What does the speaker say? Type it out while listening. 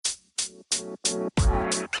What's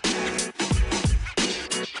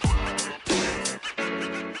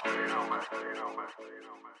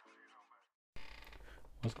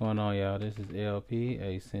going on, y'all? This is LP,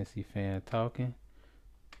 a Cincy fan talking.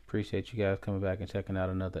 Appreciate you guys coming back and checking out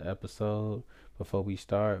another episode. Before we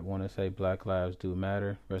start, want to say Black Lives Do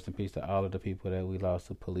Matter. Rest in peace to all of the people that we lost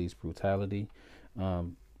to police brutality.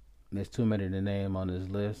 There's too many to name on this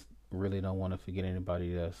list. Really don't want to forget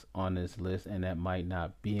anybody that's on this list and that might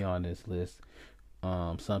not be on this list.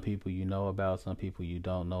 Some people you know about, some people you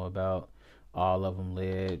don't know about. All of them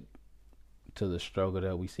led to the struggle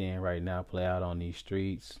that we seeing right now play out on these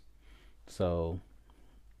streets. So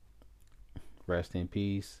rest in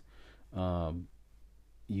peace.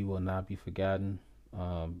 You will not be forgotten.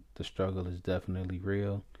 The struggle is definitely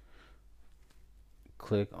real.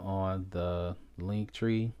 Click on the link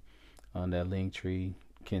tree. That link tree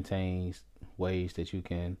contains ways that you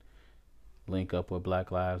can link up with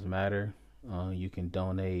Black Lives Matter. You can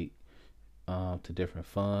donate to different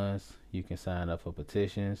funds. You can sign up for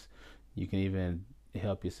petitions. You can even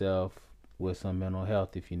help yourself with some mental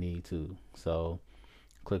health if you need to. So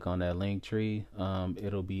click on that link tree.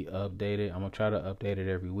 It'll be updated. I'm going to try to update it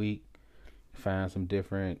every week. Find some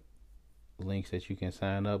different links that you can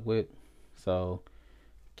sign up with. So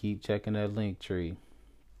keep checking that link tree.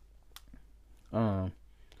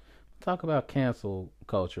 Talk about cancel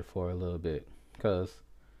culture for a little bit, because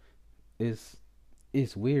it's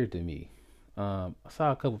weird to me. I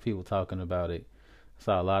saw a couple people talking about it. I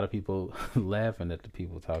saw a lot of people laughing at the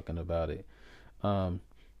people talking about it.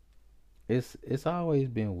 It's always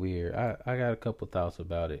been weird. I got a couple thoughts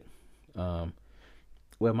about it.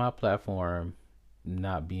 With my platform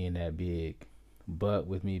not being that big, but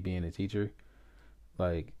with me being a teacher,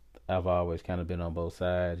 like I've always kind of been on both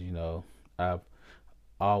sides. I've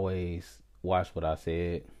always watched what I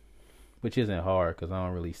said, which isn't hard because I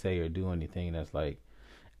don't really say or do anything that's like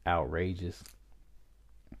outrageous.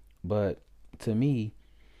 But to me,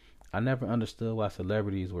 I never understood why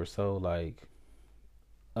celebrities were so like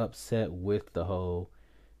upset with the whole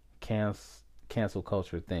cancel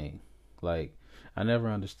culture thing. Like, I never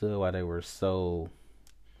understood why they were so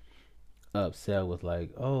upset with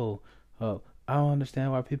like, I don't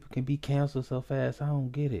understand why people can be canceled so fast. I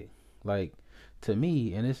don't get it. Like, to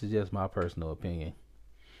me, and this is just my personal opinion,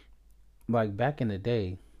 like back in the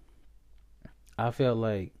day, I felt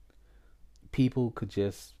like people could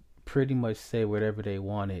just pretty much say whatever they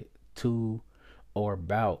wanted to or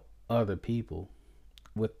about other people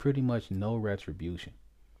with pretty much no retribution.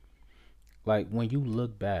 Like when you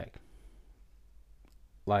look back,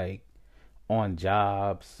 like on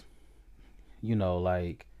jobs,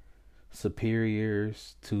 like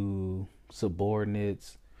superiors to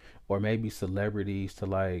subordinates, or maybe celebrities to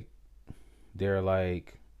like their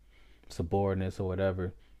like subordinates or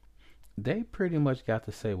whatever, they pretty much got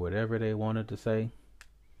to say whatever they wanted to say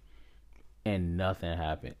and nothing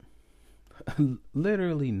happened.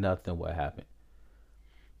 Literally nothing would happen.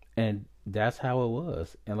 And that's how it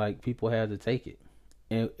was. And like people had to take it.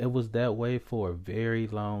 And it was that way for a very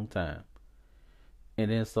long time. And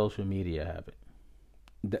then social media happened.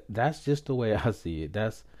 That's just the way I see it.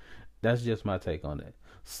 That's just my take on it.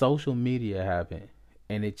 Social media happened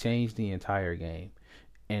and it changed the entire game.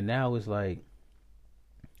 And now it's like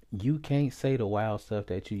you can't say the wild stuff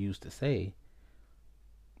that you used to say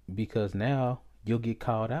because now you'll get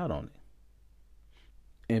called out on it.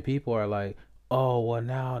 And people are like, oh, well,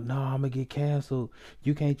 now, no, I'm going to get canceled.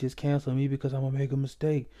 You can't just cancel me because I'm going to make a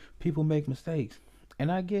mistake. People make mistakes.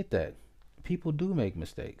 And I get that. People do make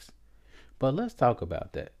mistakes. But let's talk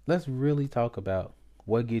about that. Let's really talk about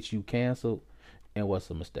what gets you canceled and what's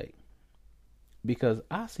a mistake. Because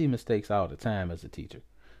I see mistakes all the time as a teacher.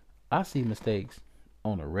 I see mistakes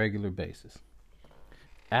on a regular basis.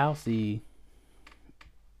 I'll see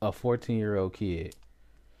a 14-year-old kid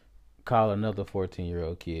call another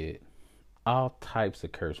 14-year-old kid all types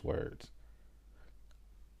of curse words.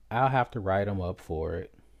 I'll have to write them up for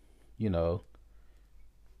it.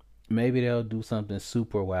 Maybe they'll do something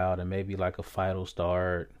super wild and maybe like a fight will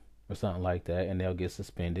start or something like that and they'll get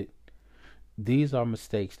suspended. These are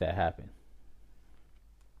mistakes that happen.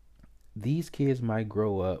 These kids might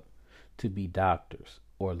grow up to be doctors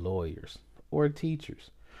or lawyers or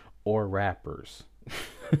teachers or rappers.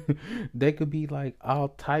 They could be like all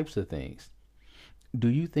types of things. Do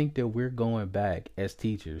you think that we're going back as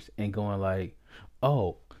teachers and going like,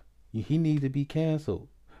 oh, he needs to be canceled?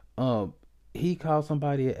 He called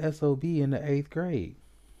somebody a SOB in the 8th grade.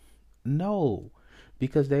 No,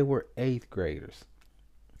 because they were 8th graders.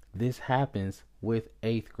 This happens with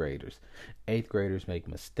 8th graders. 8th graders make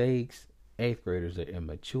mistakes. 8th graders are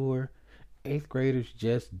immature. Eighth graders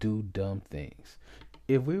just do dumb things.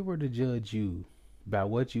 If we were to judge you by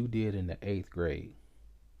what you did in the eighth grade,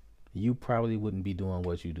 you probably wouldn't be doing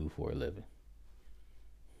what you do for a living.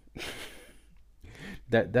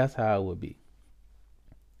 That's how it would be.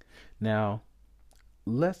 Now,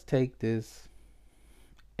 let's take this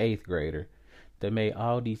eighth grader that made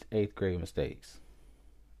all these eighth grade mistakes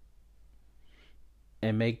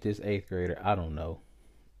and make this eighth grader, I don't know,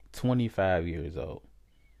 25 years old.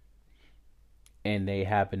 And they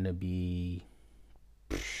happen to be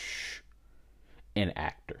an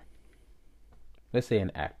actor. Let's say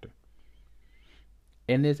an actor.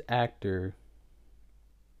 And this actor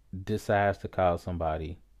decides to call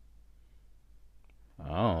somebody, I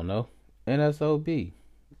don't know, an SOB.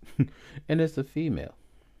 And it's a female.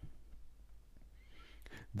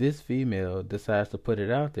 This female decides to put it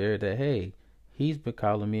out there that, hey, he's been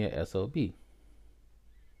calling me an SOB.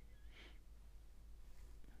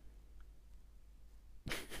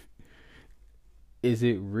 Is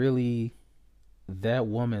it really that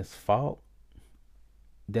woman's fault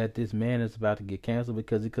that this man is about to get canceled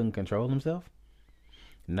because he couldn't control himself?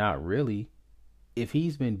 Not really. If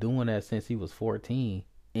he's been doing that since he was 14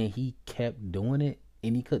 and he kept doing it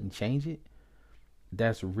and he couldn't change it,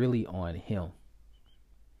 that's really on him.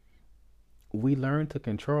 We learn to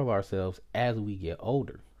control ourselves as we get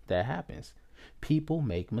older. That happens. People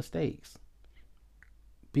make mistakes.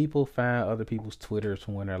 People find other people's Twitters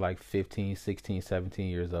when they're like 15, 16, 17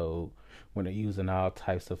 years old, when they're using all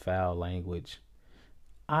types of foul language.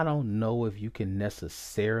 I don't know if you can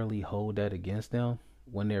necessarily hold that against them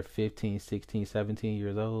when they're 15, 16, 17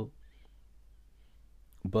 years old.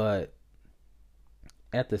 But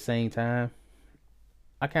at the same time,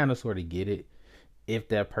 I kind of sort of get it if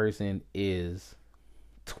that person is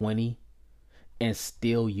 20 and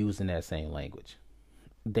still using that same language.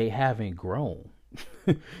 They haven't grown.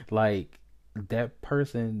 Like, that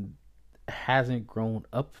person hasn't grown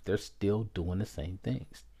up. They're still doing the same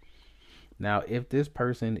things. Now, if this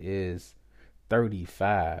person is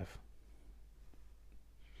 35,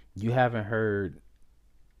 you haven't heard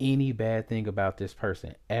any bad thing about this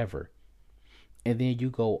person ever. And then you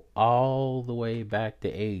go all the way back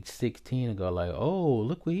to age 16 and go like, oh,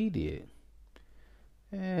 look what he did.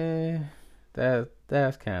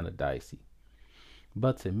 That's kind of dicey.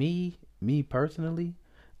 But to me personally,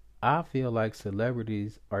 I feel like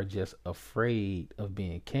celebrities are just afraid of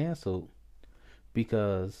being canceled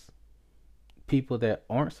because people that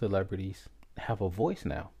aren't celebrities have a voice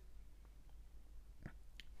now.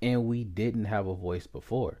 And we didn't have a voice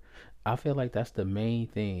before. I feel like that's the main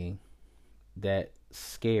thing that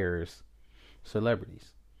scares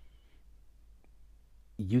celebrities.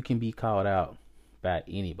 You can be called out by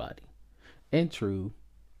anybody. And true,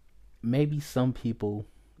 maybe some people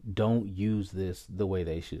don't use this the way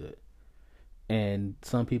they should. And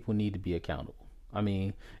some people need to be accountable. I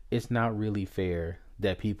mean, it's not really fair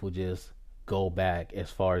that people just go back as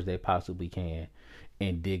far as they possibly can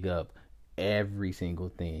and dig up every single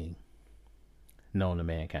thing known to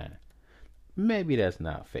mankind. Maybe that's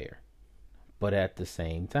not fair. But at the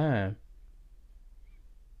same time,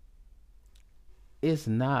 it's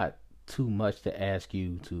not too much to ask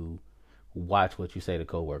you to watch what you say to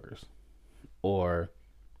coworkers or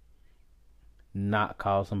not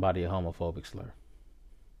call somebody a homophobic slur.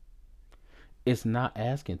 It's not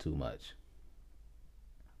asking too much.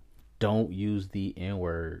 Don't use the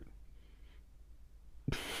N-word.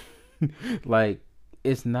 Like,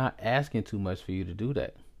 it's not asking too much for you to do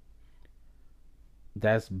that.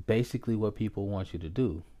 That's basically what people want you to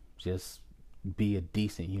do. Just be a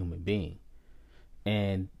decent human being.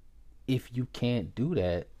 And if you can't do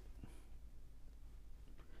that,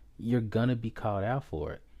 you're gonna be called out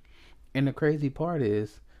for it. And the crazy part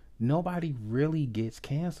is, nobody really gets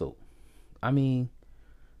canceled. I mean,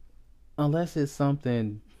 unless it's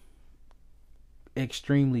something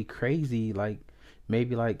extremely crazy, like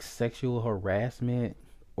maybe like sexual harassment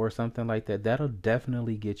or something like that, that'll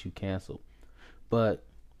definitely get you canceled. But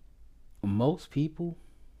most people,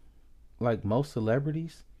 like most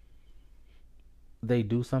celebrities, they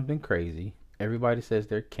do something crazy. Everybody says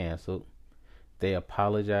they're canceled. They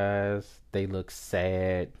apologize. They look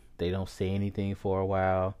sad. They don't say anything for a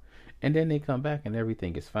while. And then they come back and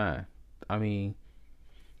everything is fine. I mean,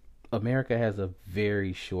 America has a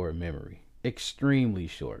very short memory. Extremely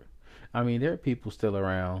short. I mean, there are people still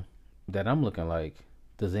around that I'm looking like,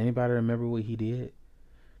 does anybody remember what he did?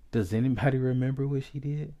 Does anybody remember what she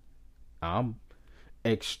did? I'm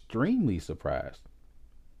extremely surprised.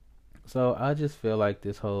 So I just feel like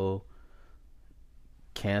this whole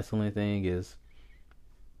canceling thing is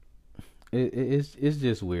it's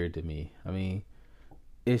just weird to me. I mean,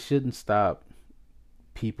 it shouldn't stop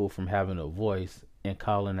people from having a voice and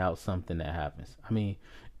calling out something that happens. I mean,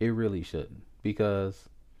 it really shouldn't, because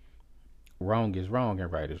wrong is wrong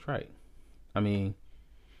and right is right. I mean,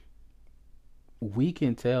 we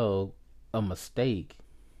can tell a mistake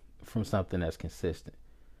from something that's consistent.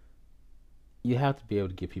 You have to be able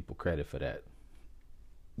to give people credit for that.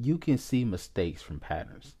 You can see mistakes from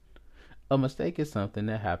patterns. A mistake is something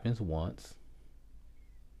that happens once.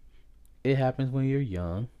 It happens when you're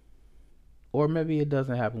young, or maybe it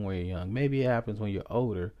doesn't happen when you're young. Maybe it happens when you're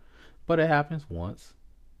older, but it happens once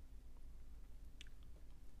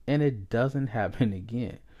and it doesn't happen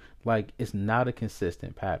again. Like, it's not a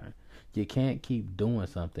consistent pattern. You can't keep doing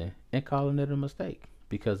something and calling it a mistake,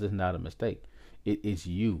 because it's not a mistake. It's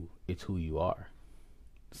you. It's who you are.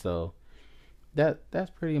 So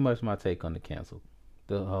that's pretty much my take on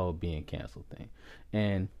the whole being canceled thing.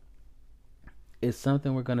 And it's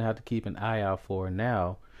something we're gonna have to keep an eye out for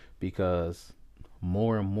now, because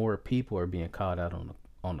more and more people are being called out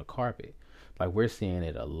on the carpet. Like, we're seeing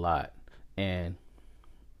it a lot, and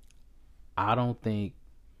I don't think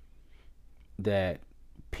that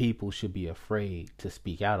people should be afraid to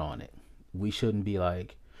speak out on it. We shouldn't be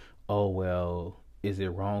like, oh, well, is it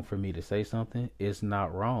wrong for me to say something? It's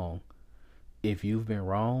not wrong. If you've been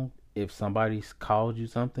wrong, if somebody's called you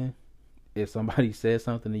something, if somebody says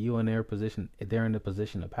something to you in their position, they're in the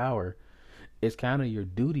position of power, it's kind of your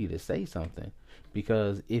duty to say something.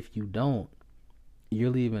 Because if you don't,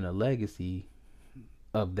 you're leaving a legacy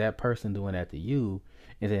of that person doing that to you,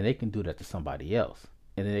 and then they can do that to somebody else,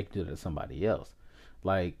 and then they can do that to somebody else.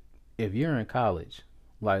 Like, if you're in college,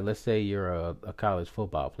 like, let's say you're a college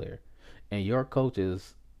football player, and your coach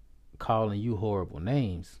is calling you horrible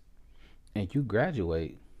names, and you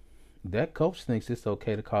graduate, that coach thinks it's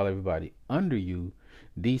okay to call everybody under you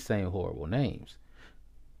these same horrible names.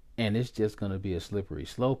 And it's just going to be a slippery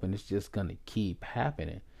slope, and it's just going to keep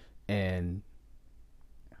happening. And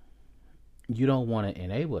you don't want to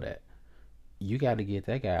enable that. You got to get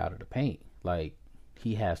that guy out of the paint. Like,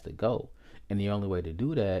 he has to go. And the only way to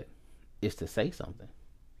do that is to say something.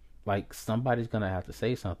 Like, somebody's going to have to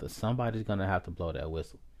say something. Somebody's going to have to blow that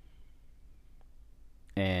whistle.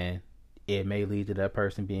 And it may lead to that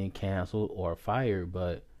person being canceled or fired,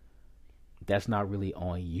 but that's not really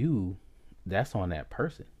on you. That's on that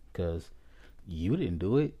person, because you didn't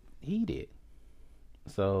do it. He did.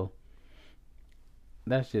 So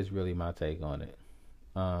that's just really my take on it.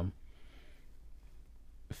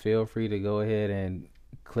 Feel free to go ahead and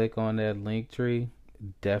click on that link tree.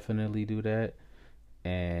 Definitely do that,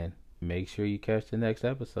 and make sure you catch the next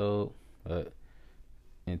episode. But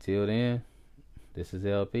until then, this is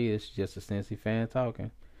LP. It's just a Cincy fan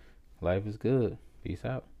talking. Life is good. Peace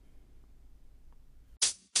out.